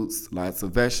fruits, lots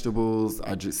of vegetables.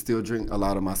 I just still drink a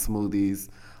lot of my smoothies.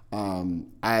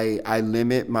 I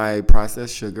limit my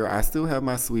processed sugar. I still have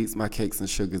my sweets, my cakes and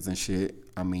sugars and shit.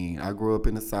 I mean, I grew up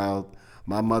in the South.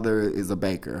 My mother is a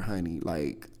baker, honey.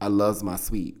 Like, I love my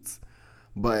sweets.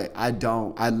 But I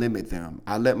limit them.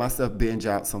 I let myself binge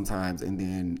out sometimes and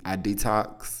then I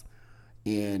detox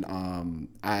and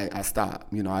I stop.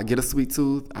 You know, I get a sweet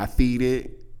tooth. I feed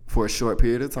it for a short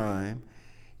period of time.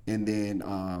 and then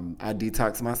I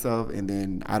detox myself, and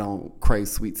then I don't crave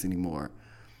sweets anymore.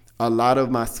 A lot of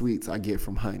my sweets I get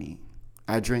from honey.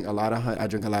 I drink a lot of honey. I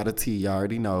drink a lot of tea. You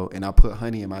already know, and I put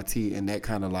honey in my tea, and that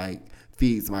kind of like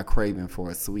feeds my craving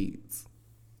for sweets.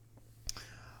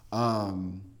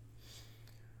 Um,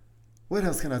 what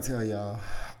else can I tell y'all?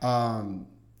 Um,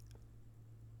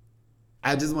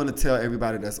 I just want to tell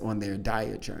everybody that's on their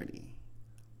diet journey.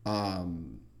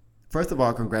 Um, First of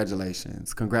all,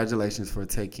 congratulations. Congratulations for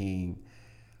taking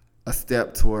a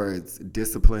step towards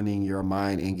disciplining your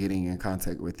mind and getting in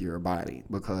contact with your body,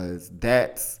 because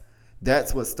that's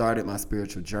what started my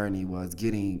spiritual journey, was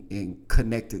getting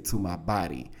connected to my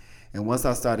body. And once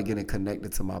I started getting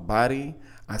connected to my body,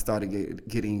 I started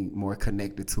getting more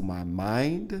connected to my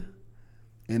mind.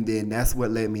 And then that's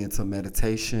what led me into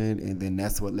meditation. And then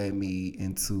that's what led me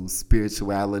into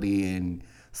spirituality and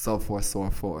so forth, so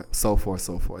forth, so forth,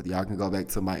 so forth. Y'all can go back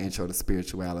to my intro to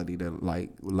spirituality to like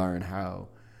learn how,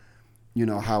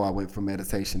 how I went from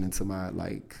meditation into my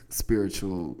like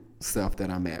spiritual self that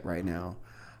I'm at right now.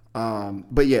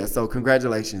 But yeah, so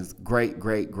congratulations. Great,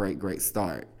 great, great, great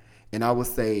start. And I would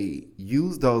say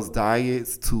use those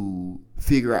diets to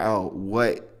figure out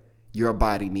what your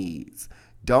body needs.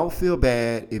 Don't feel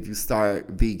bad if you start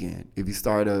vegan, if you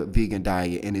start a vegan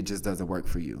diet and it just doesn't work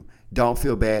for you. Don't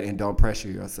feel bad and don't pressure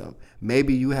yourself.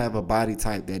 Maybe you have a body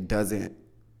type that doesn't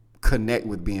connect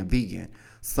with being vegan.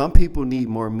 Some people need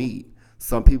more meat.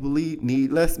 Some people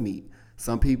need less meat.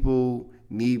 Some people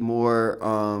need more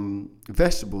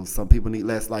vegetables. Some people need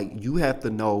less. Like, you have to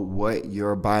know what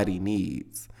your body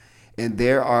needs. And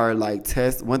there are like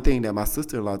tests. One thing that my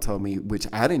sister-in-law told me, which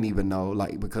I didn't even know,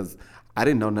 like, because I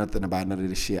didn't know nothing about none of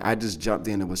this shit. I just jumped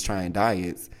in and was trying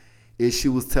diets. Is she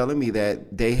was telling me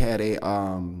that they had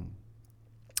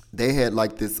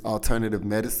like this alternative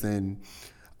medicine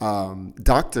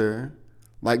doctor,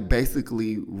 like,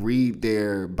 basically read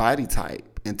their body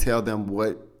type and tell them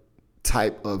what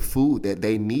type of food that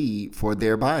they need for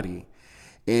their body.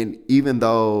 And even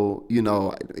though,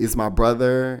 it's my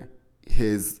brother,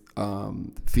 his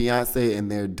fiance, and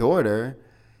their daughter,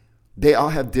 they all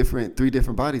have three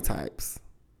different body types.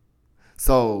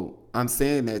 So I'm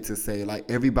saying that to say, like,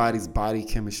 everybody's body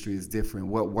chemistry is different.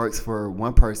 What works for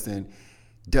one person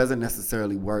doesn't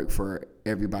necessarily work for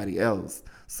everybody else.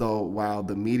 So while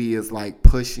the media is like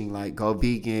pushing, like, go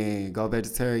vegan, go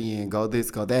vegetarian, go this,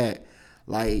 go that,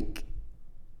 like,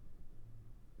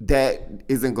 that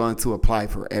isn't going to apply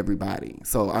for everybody.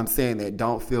 So I'm saying that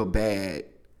don't feel bad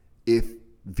if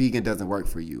vegan doesn't work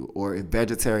for you, or if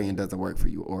vegetarian doesn't work for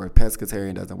you, or if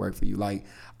pescatarian doesn't work for you. Like,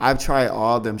 I've tried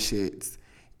all them shits,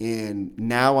 and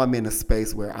now I'm in a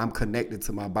space where I'm connected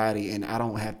to my body, and I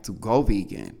don't have to go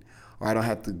vegan, or I don't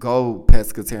have to go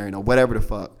pescatarian, or whatever the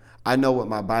fuck. I know what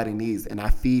my body needs, and I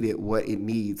feed it what it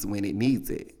needs when it needs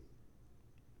it.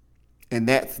 And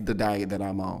that's the diet that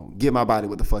I'm on. Give my body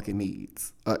what the fuck it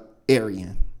needs.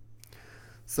 Aryan.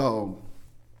 So,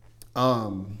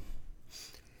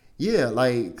 yeah,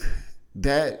 like,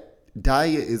 that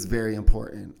diet is very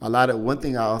important. One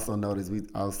thing I also noticed,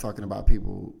 I was talking about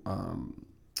people,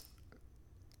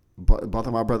 both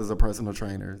of my brothers are personal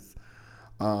trainers.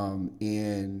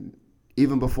 And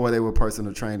even before they were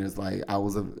personal trainers, like,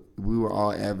 we were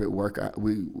all avid workout.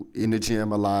 We in the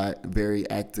gym a lot, very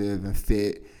active and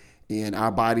fit. And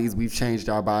our bodies, we've changed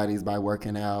our bodies by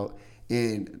working out.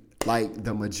 And like,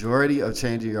 the majority of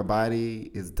changing your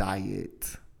body is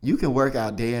diet. You can work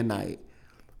out day and night,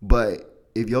 but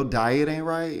if your diet ain't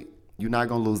right, you're not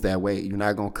going to lose that weight. You're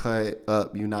not going to cut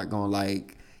up. You're not going to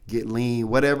like get lean.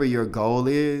 Whatever your goal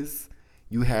is,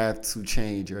 you have to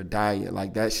change your diet.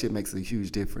 Like, that shit makes a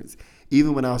huge difference.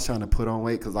 Even when I was trying to put on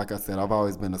weight, because like I said, I've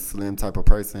always been a slim type of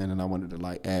person and I wanted to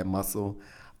like add muscle,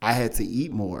 I had to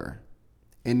eat more.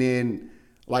 And then,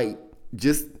 like,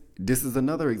 this is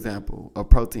another example of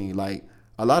protein. Like,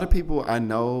 a lot of people I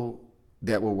know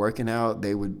that were working out,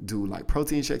 they would do like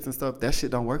protein shakes and stuff. That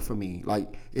shit don't work for me.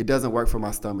 Like, it doesn't work for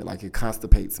my stomach. Like, it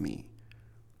constipates me.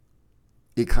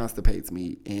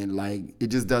 And like, it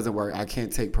just doesn't work. I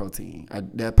can't take protein.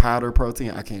 That powder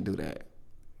protein, I can't do that.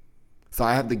 So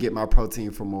I have to get my protein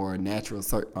from more natural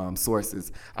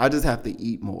sources. I just have to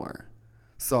eat more.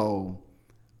 So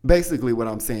basically what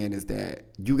I'm saying is that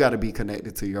you got to be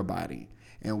connected to your body.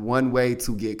 And one way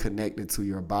to get connected to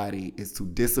your body is to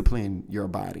discipline your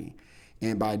body.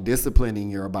 And by disciplining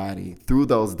your body through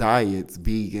those diets,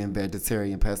 vegan,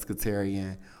 vegetarian,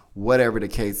 pescatarian, whatever the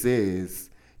case is,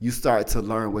 you start to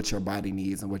learn what your body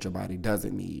needs and what your body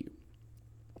doesn't need.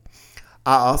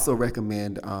 I also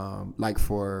recommend, like,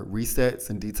 for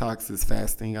resets and detoxes,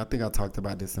 fasting. I think I talked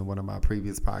about this in one of my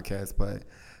previous podcasts, but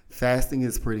Fasting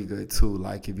is pretty good too.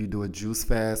 Like if you do a juice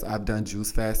fast, I've done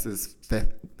juice fasts.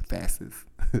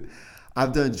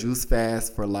 I've done juice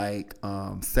fast for like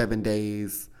 7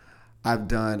 days. I've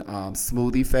done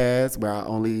smoothie fast where I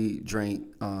only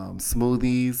drink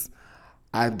smoothies.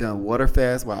 I've done water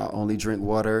fast where I only drink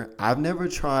water. I've never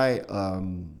tried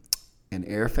an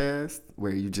air fast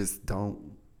where you just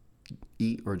don't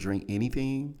eat or drink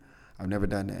anything. I've never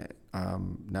done that.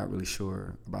 I'm not really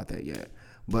sure about that yet.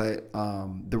 But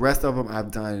the rest of them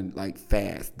I've done like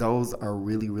fast. Those are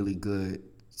really, really good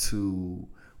to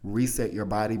reset your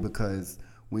body because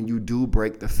when you do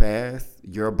break the fast,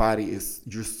 your body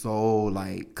you're so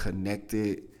like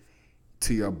connected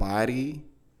to your body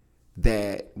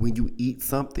that when you eat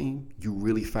something, you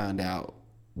really find out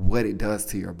what it does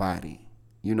to your body.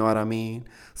 You know what I mean?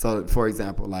 So for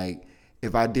example, like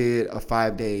if I did a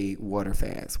 5-day water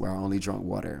fast where I only drank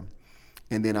water,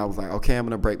 and then I was like, okay, I'm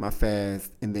going to break my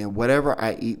fast. And then whatever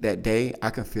I eat that day, I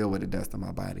can feel what it does to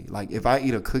my body. Like if I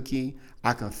eat a cookie,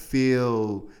 I can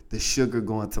feel the sugar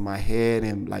going to my head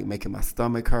and like making my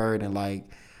stomach hurt. And like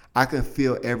I can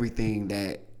feel everything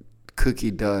that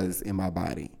cookie does in my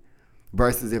body.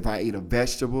 Versus if I eat a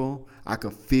vegetable, I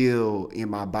can feel in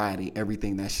my body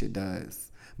everything that shit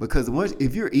does. Because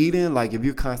if you're eating, like if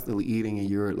you're constantly eating and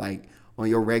you're like on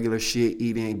your regular shit,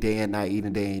 eating day and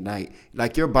night,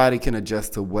 like your body can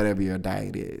adjust to whatever your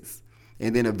diet is.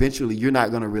 And then eventually you're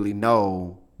not going to really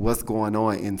know what's going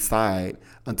on inside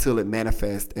until it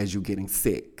manifests as you getting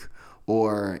sick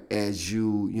or as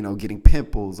you getting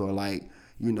pimples or like,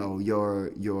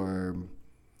 your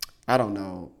I don't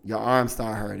know, your arms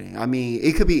start hurting. I mean,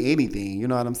 it could be anything, you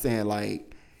know what I'm saying?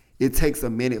 Like it takes a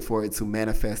minute for it to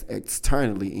manifest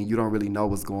externally and you don't really know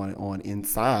what's going on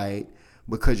inside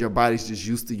because your body's just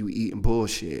used to you eating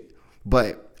bullshit.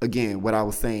 But again, what I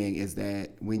was saying is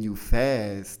that when you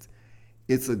fast,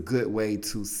 it's a good way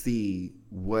to see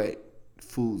what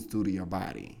foods do to your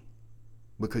body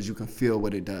because you can feel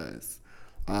what it does.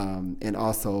 And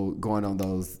also going on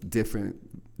those different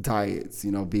diets,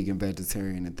 vegan,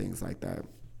 vegetarian, and things like that.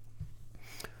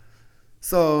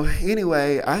 So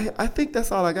anyway, I think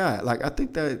that's all I got. Like, I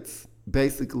think that's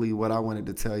basically what I wanted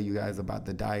to tell you guys about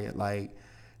the diet. Like,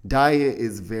 diet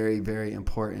is very, very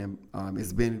important.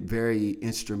 It's been very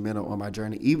instrumental on my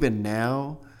journey. Even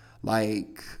now,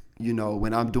 like,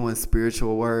 when I'm doing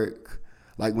spiritual work,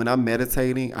 like when I'm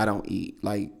meditating, I don't eat.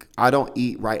 Like, I don't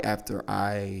eat right after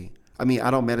I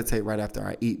don't meditate right after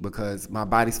I eat because my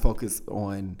body's focused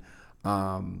on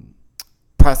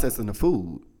processing the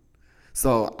food.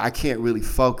 So I can't really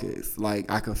focus. Like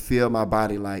I can feel my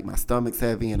body, like my stomach's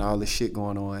heavy and all this shit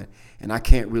going on. And I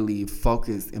can't really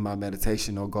focus in my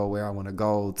meditation or go where I want to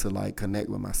go to like connect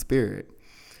with my spirit.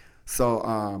 So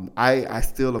I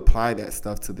still apply that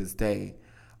stuff to this day.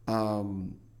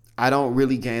 I don't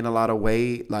really gain a lot of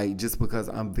weight, like just because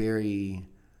I'm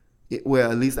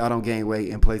at least I don't gain weight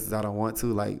in places I don't want to,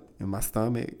 like in my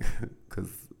stomach. Because,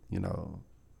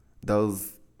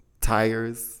 those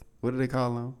tires, what do they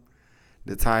call them?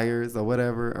 The tires or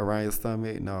whatever around your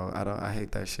stomach. No, I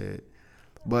hate that shit.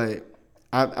 But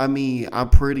my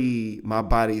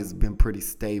body has been pretty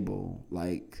stable.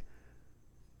 Like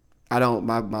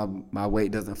my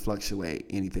weight doesn't fluctuate,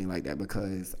 anything like that,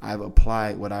 because I've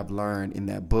applied what I've learned in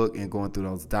that book and going through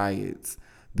those diets,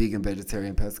 vegan,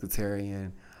 vegetarian,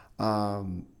 pescatarian.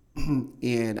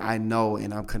 And I know,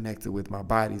 and I'm connected with my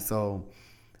body. So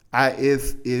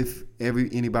if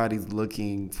anybody's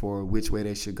looking for which way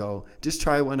they should go, just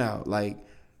try one out. Like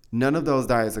none of those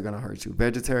diets are going to hurt you.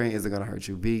 Vegetarian isn't going to hurt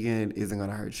you. Vegan isn't going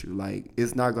to hurt you. Like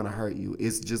it's not going to hurt you.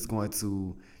 It's just going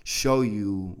to show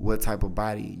you what type of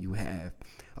body you have.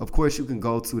 Of course, you can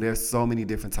there's so many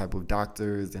different type of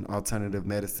doctors and alternative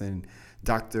medicine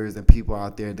doctors and people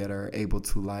out there that are able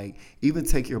to like even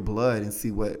take your blood and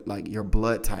see what like your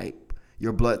blood type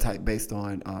based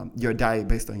on your diet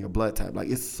based on your blood type. Like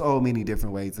it's so many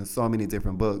different ways and so many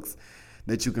different books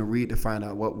that you can read to find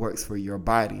out what works for your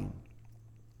body.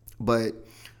 But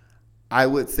I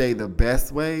would say the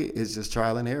best way is just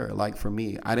trial and error. Like for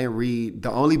me,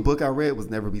 the only book I read was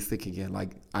Never Be Sick Again.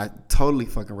 Like I totally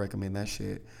fucking recommend that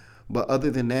shit. But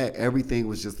other than that, everything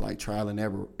was just like trial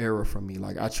and error for me.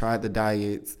 Like I tried the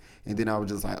diets and then I was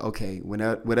just like, okay,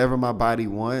 whatever my body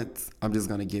wants, I'm just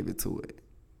going to give it to it.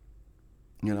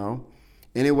 And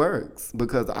it works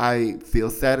because I feel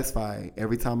satisfied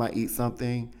every time I eat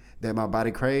something that my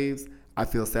body craves. I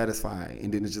feel satisfied,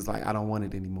 and then it's just like I don't want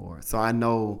it anymore. So I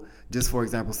know, just for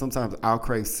example, sometimes I'll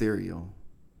crave cereal,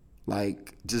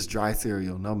 like just dry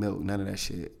cereal, no milk, none of that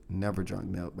shit. Never drunk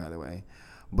milk, by the way,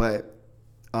 but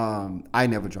I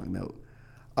never drunk milk.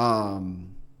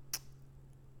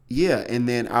 yeah, and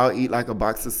then I'll eat like a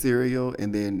box of cereal,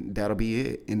 and then that'll be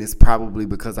it. And it's probably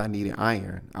because I needed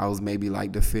iron. I was maybe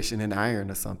like deficient in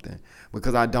iron or something,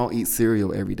 because I don't eat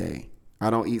cereal every day. I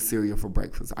don't eat cereal for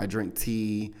breakfast. I drink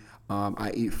tea.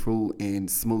 I eat fruit and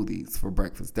smoothies for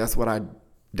breakfast. That's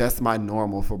my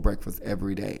normal for breakfast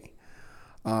every day.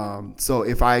 So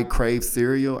if I crave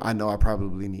cereal, I know I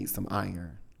probably need some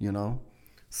iron, you know?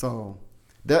 So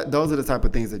those are the type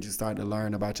of things that you start to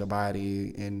learn about your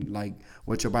body, and like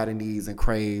what your body needs and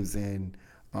craves, and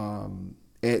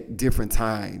at different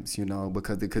times, you know,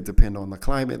 because it could depend on the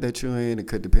climate that you're in. It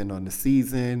could depend on the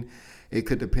season. It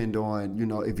could depend on, you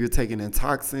know, if you're taking in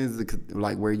toxins, it could,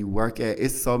 like where you work at.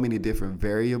 It's so many different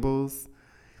variables,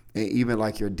 and even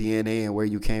like your DNA and where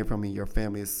you came from in your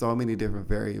family. It's so many different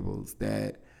variables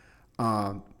that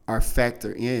are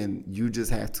factored in. You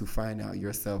just have to find out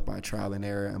yourself by trial and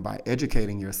error, and by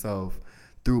educating yourself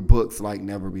through books like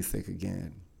Never Be Sick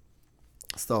Again.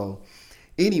 So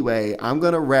anyway, I'm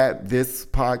going to wrap this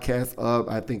podcast up.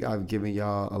 I think I've given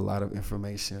y'all a lot of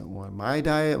information on my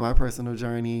diet, my personal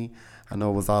journey. I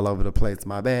know it was all over the place,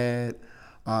 my bad.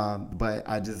 But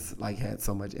I just like had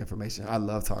so much information. I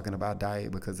love talking about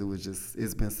diet because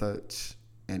it's been such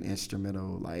an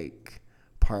instrumental like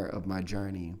part of my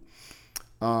journey.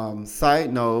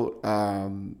 Side note,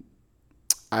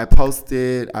 I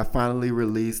finally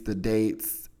released the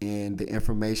dates and the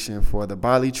information for the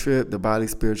Bali trip, the Bali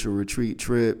spiritual retreat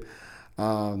trip.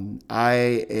 I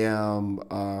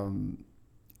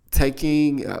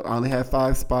only have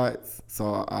 5 spots,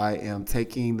 so I am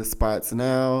taking the spots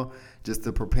now. Just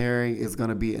the preparing is going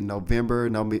to be in November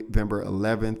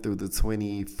 11th through the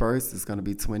 21st. It's going to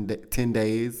be 10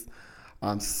 days.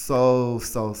 I'm so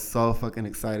fucking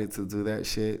excited to do that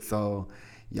shit. So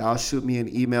y'all shoot me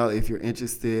an email if you're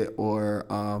interested, or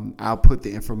I'll put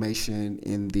the information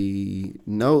in the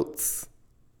notes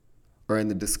or in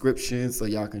the description so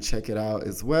y'all can check it out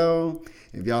as well.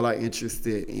 If y'all are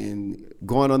interested in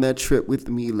going on that trip with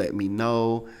me, let me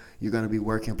know. You're going to be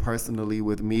working personally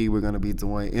with me. We're going to be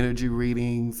doing energy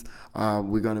readings.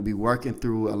 We're going to be working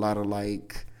through a lot of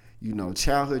like, you know,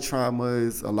 childhood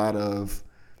traumas, a lot of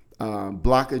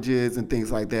blockages and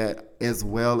things like that, as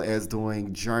well as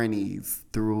doing journeys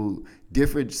through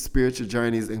different spiritual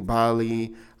journeys in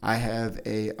Bali. I have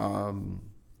a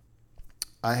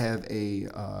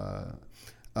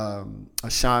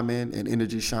shaman, an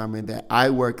energy shaman that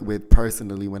I worked with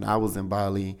personally when I was in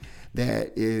Bali.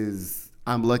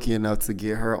 I'm lucky enough to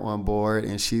get her on board,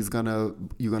 and you're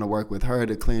gonna work with her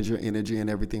to cleanse your energy and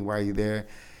everything while you're there.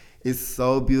 It's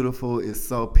so beautiful. It's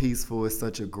so peaceful. It's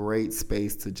such a great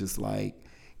space to just like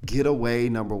get away,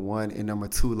 number one, and number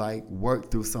two, like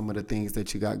work through some of the things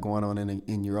that you got going on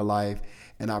in your life.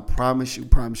 And I promise you,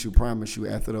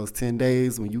 after those 10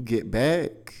 days, when you get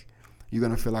back, you're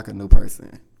gonna feel like a new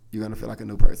person.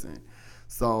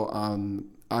 So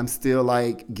I'm still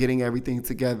like getting everything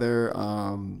together,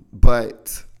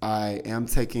 but I am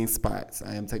taking spots.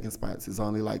 It's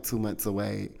only like 2 months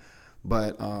away.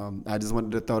 But I just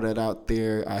wanted to throw that out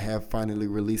there. I have finally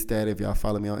released that. If y'all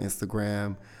follow me on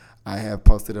Instagram, I have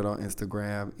posted it on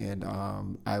Instagram, and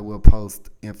I will post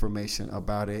information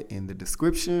about it in the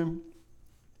description.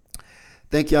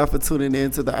 Thank y'all for tuning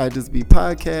in to the I Just Be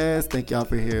podcast. Thank y'all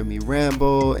for hearing me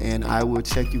ramble, and I will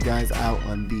check you guys out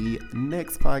on the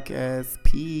next podcast.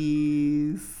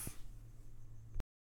 Peace.